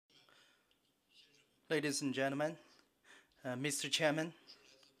Ladies and gentlemen, Mr. Chairman,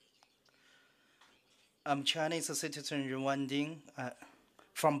 I'm Chinese citizen Ren Wanding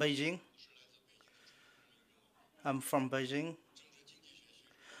from Beijing. I'm from Beijing,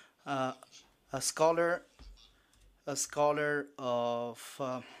 uh, a scholar, a scholar of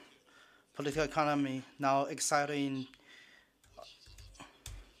political economy, now excited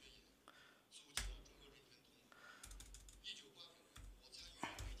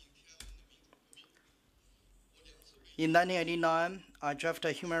in 1989. I drafted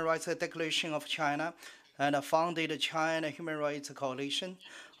a Human Rights Declaration of China and founded the China Human Rights Coalition.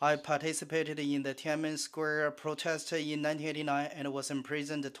 I participated in the Tiananmen Square protest in 1989 and was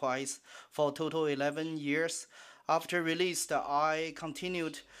imprisoned twice for a total 11 years. After released, I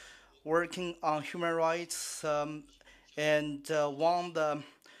continued working on human rights and won the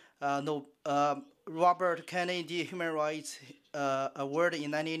no, Robert Kennedy Human Rights Award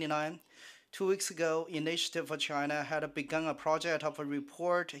in 1989. 2 weeks ago, Initiative for China had begun a project of a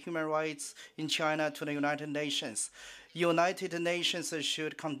report human rights in China to the United Nations. United Nations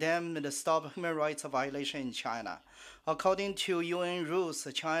should condemn and stop human rights violation in China. According to UN rules,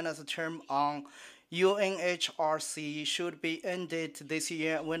 China's term on UNHRC should be ended this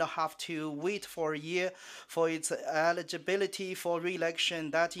year and will have to wait for a year for its eligibility for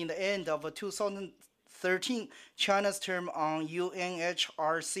re-election. That in the end of 2013, China's term on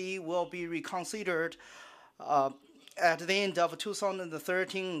UNHRC will be reconsidered. At the end of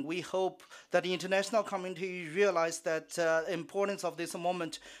 2013, we hope that the international community realize that the importance of this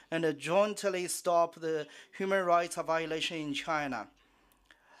moment and jointly stop the human rights violation in China.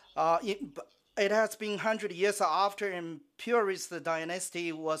 It has been 100 years after imperialist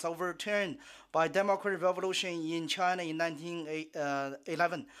dynasty was overturned by democratic revolution in China in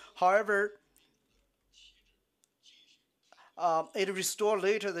 1911. However, it restored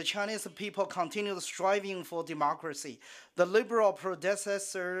later. The Chinese people continued striving for democracy. The liberal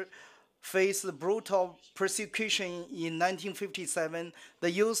predecessor faced brutal persecution in 1957.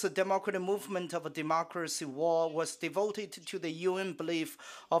 The Youth Democratic Movement of Democracy War was devoted to the UN belief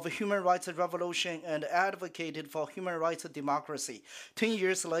of human rights revolution and advocated for human rights democracy. 10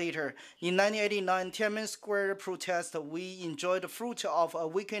 years later, in 1989 Tiananmen Square protest, we enjoyed the fruit of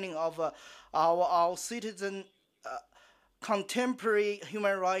awakening of our citizen contemporary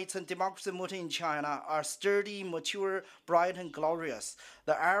human rights and democracy movement in China are sturdy, mature, bright, and glorious.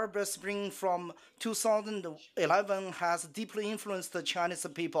 The Arab Spring from 2011 has deeply influenced the Chinese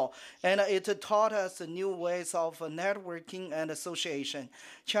people, and it taught us new ways of networking and association.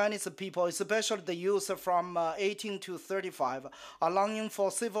 Chinese people, especially the youth from 18 to 35, are longing for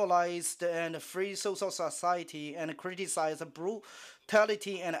civilized and free social society and criticize the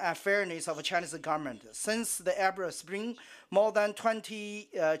brutality and unfairness of Chinese government. Since the Arab Spring, more than 20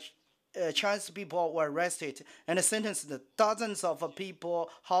 Chinese people were arrested and sentenced. Dozens of people,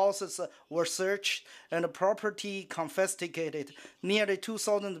 houses were searched and property confiscated. Nearly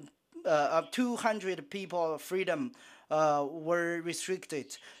 200 people freedom were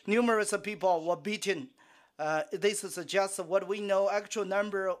restricted. Numerous people were beaten. This is just what we know. Actual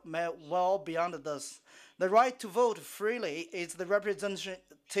number may well beyond this. The right to vote freely is the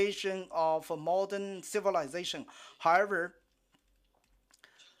representation of modern civilization. However,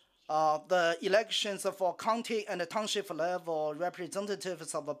 the elections for county and township level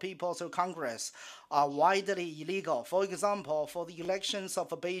representatives of the People's Congress are widely illegal. For example, for the elections of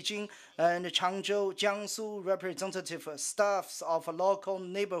Beijing and Changzhou, Jiangsu representative staffs of local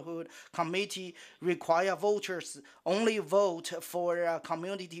neighborhood committee require voters only vote for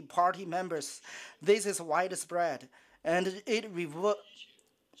community party members. This is widespread, and it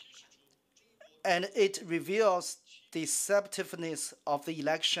reveals deceptiveness of the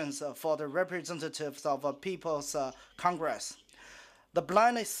elections for the representatives of a People's Congress. The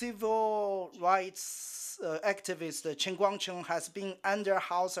blind civil rights activist Chen Guangcheng has been under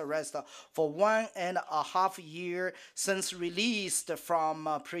house arrest for 1.5 years since released from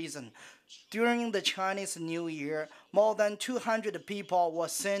prison. During the Chinese New Year, more than 200 people were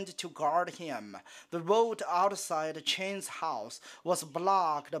sent to guard him. The road outside Chen's house was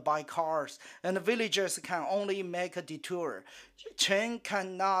blocked by cars, and villagers can only make a detour. Chen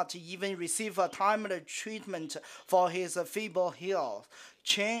cannot even receive a timely treatment for his feeble health.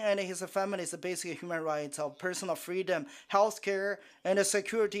 Chen and his family's basic human rights of personal freedom, health care, and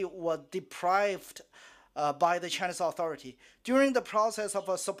security were deprived by the Chinese authority. During the process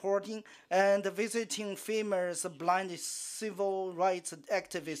of supporting and visiting famous blind civil rights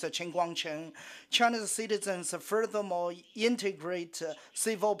activist Chen Guangcheng, Chinese citizens furthermore integrate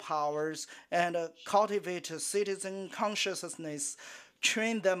civil powers and cultivate citizen consciousness.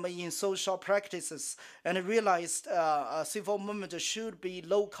 trained them in social practices, and realized a civil movement should be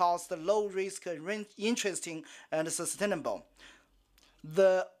low cost, low risk, interesting, and sustainable.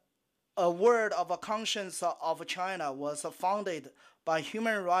 The Word of Conscience of China was founded by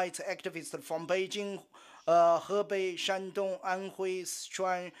human rights activists from Beijing, Hebei, Shandong, Anhui,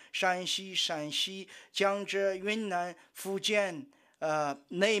 Sichuan, Shanxi, Shanxi, Jiangzhi, Yunnan, Fujian,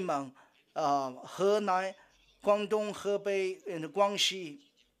内蒙, Henan, Guangdong, Hebei, and Guangxi.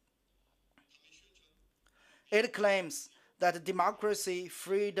 It claims that democracy,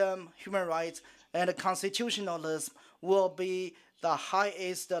 freedom, human rights, and constitutionalism will be the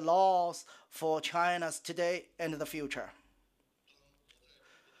highest laws for China's today and the future.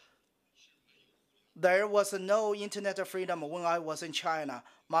 There was no internet freedom when I was in China.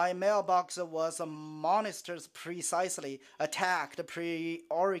 My mailbox was monitored precisely, attacked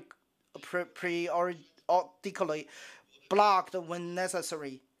periodically, blocked when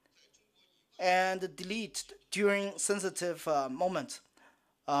necessary, and deleted during sensitive moments.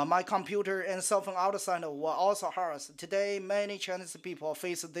 My computer and cell phone outside were also harassed. Today, many Chinese people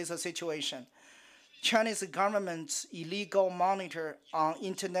face this situation. Chinese government's illegal monitor on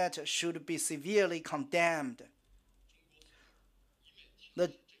internet should be severely condemned.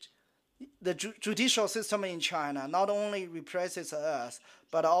 The, the judicial system in China not only represses us,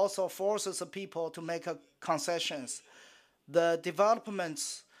 but also forces people to make concessions. The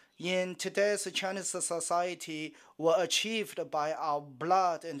developments in today's Chinese society were achieved by our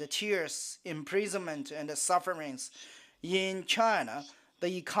blood and tears, imprisonment, and sufferings. In China,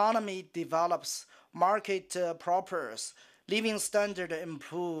 the economy develops, market prospers, living standard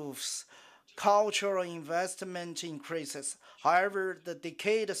improves, cultural investment increases. However, the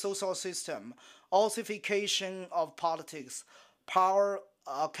decayed social system, ossification of politics, power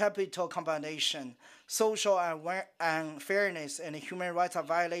capital combination, social unfairness, and human rights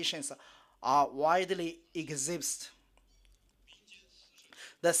violations are widely exist.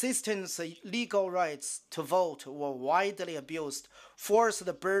 The system's legal rights to vote were widely abused,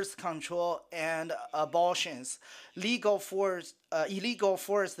 forced birth control and abortions, illegal forced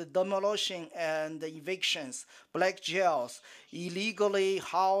demolition and evictions, black jails, illegally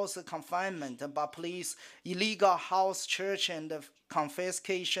house confinement by police, illegal house church and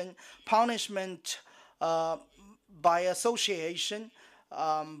confiscation, punishment by association,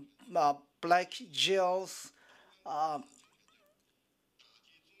 black jails,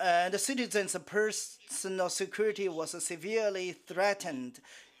 and the citizens' personal security was severely threatened.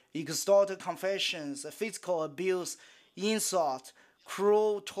 Extorted confessions, physical abuse, insult,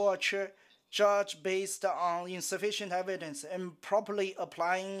 cruel torture, judge based on insufficient evidence, improperly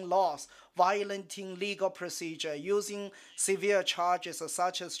applying laws, violating legal procedure, using severe charges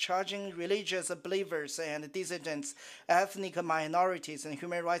such as charging religious believers and dissidents, ethnic minorities, and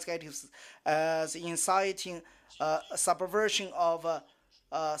human rights activists as inciting subversion of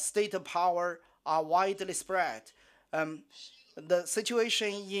state power are widely spread. The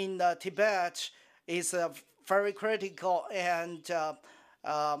situation in Tibet is very critical, and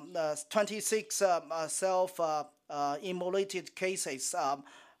 26 self-immolated cases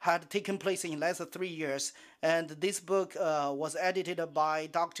had taken place in less than 3 years. And this book was edited by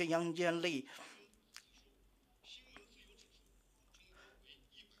Dr. Yang Jianli.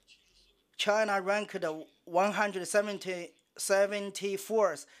 China ranked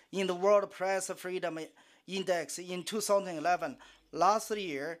 174th in the World Press Freedom Index in 2011. Last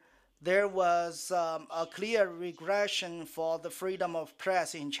year, there was a clear regression for the freedom of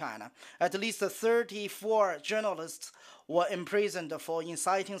press in China. At least 34 journalists were imprisoned for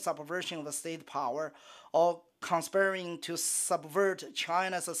inciting subversion of state power or conspiring to subvert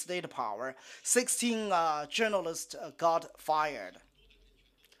China's state power. 16 journalists got fired.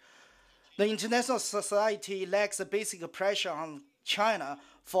 The international society lacks a basic pressure on China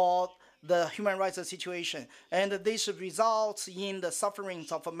for the human rights situation, and this results in the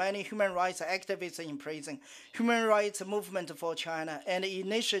sufferings of many human rights activists in prison. Human Rights Movement for China and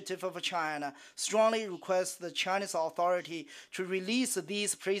Initiative for China strongly request the Chinese authority to release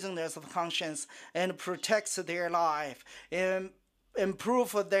these prisoners of conscience and protect their life, and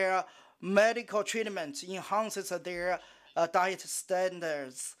improve their medical treatment, enhances their diet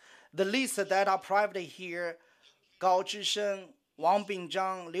standards. The lists that are provided here: Gao Zhisheng, Wang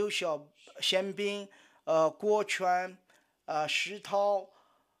Bingzhang, Liu Xianbing, Guo Chuan, Shi Tao,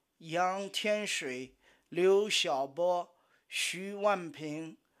 Yang Tianshui, Liu Xiaobo, Xu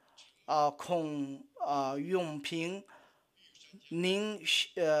Wanping, Kong Yongping, Ning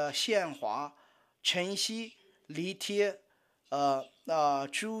Xianhua, Chen Xi, Li Tie,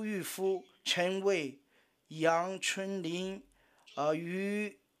 Zhu Yufu, Chen Wei, Yang Chunlin,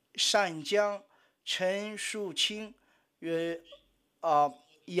 于善江、陈树清、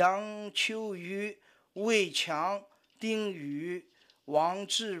杨秋瑜、魏强、丁宇、王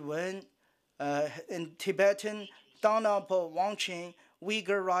志文, in Tibetan, Danab Wangchen,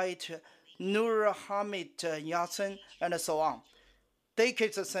 Uyghur Right, Nur Hamid Yatsen, and so on.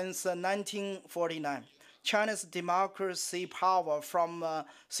 Decades since 1949. China's democracy power from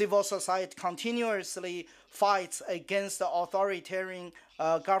civil society continuously fights against the authoritarian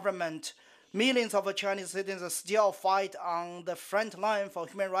government. Millions of Chinese citizens still fight on the front line for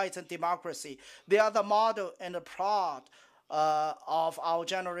human rights and democracy. They are the model and the pride of our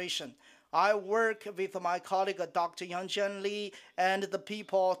generation. I work with my colleague Dr. Yang Jianli and the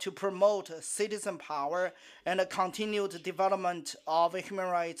people to promote citizen power and continued development of human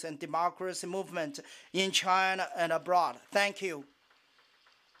rights and democracy movement in China and abroad. Thank you.